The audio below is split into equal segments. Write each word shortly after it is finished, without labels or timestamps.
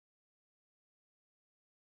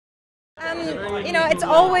You know, it's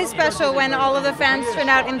always special when all of the fans turn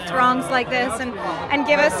out in throngs like this and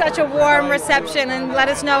give us such a warm reception and let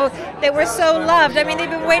us know that we're so loved. I mean, they've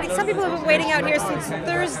been waiting. Some people have been waiting out here since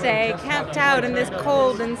Thursday, camped out in this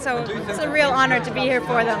cold, and so it's a real honor to be here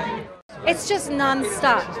for them. It's just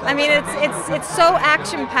non-stop. I mean, it's so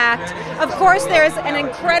action-packed. Of course, there's an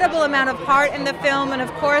incredible amount of heart in the film, and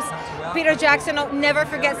of course, Peter Jackson never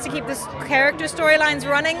forgets to keep the character storylines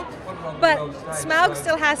running. But Smaug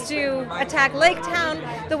still has to attack Lake Town,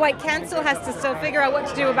 the White Council has to still figure out what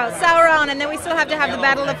to do about Sauron, and then we still have to have the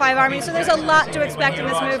Battle of the Five Armies, so there's a lot to expect in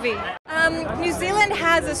this movie. New Zealand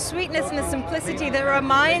has a sweetness and a simplicity that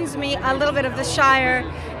reminds me a little bit of the Shire,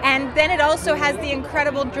 and then it also has the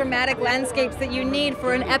incredible dramatic landscapes that you need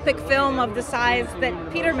for an epic film of the size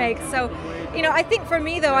that Peter makes. So, you know, I think for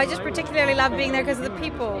me though, I just particularly love being there because of the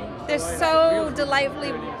people. They're so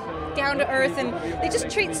delightfully down to earth, and they just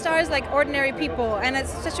treat stars like ordinary people, and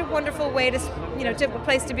it's such a wonderful way to, you know, to a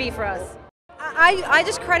place to be for us. I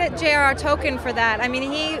just credit J.R.R. Tolkien for that. I mean,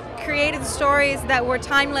 he created stories that were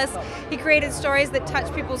timeless. He created stories that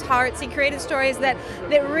touch people's hearts. He created stories that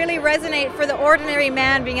really resonate for the ordinary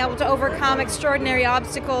man being able to overcome extraordinary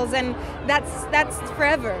obstacles, and that's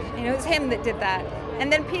forever. You know, it's him that did that.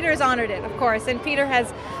 And then Peter's honored it, of course. And Peter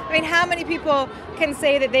has, I mean, how many people can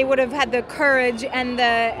say that they would have had the courage and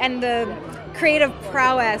the creative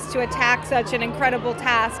prowess to attack such an incredible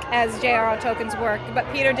task as J.R.R. Tolkien's work?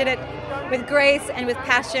 But Peter did it with grace and with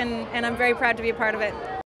passion, and I'm very proud to be a part of it.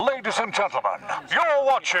 Ladies and gentlemen, you're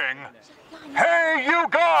watching Hey You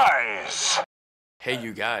Guys! Hey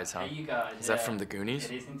You Guys, huh? Hey You Guys. Is that from the Goonies?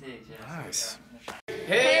 It is indeed, yes. Nice.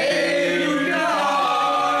 Hey!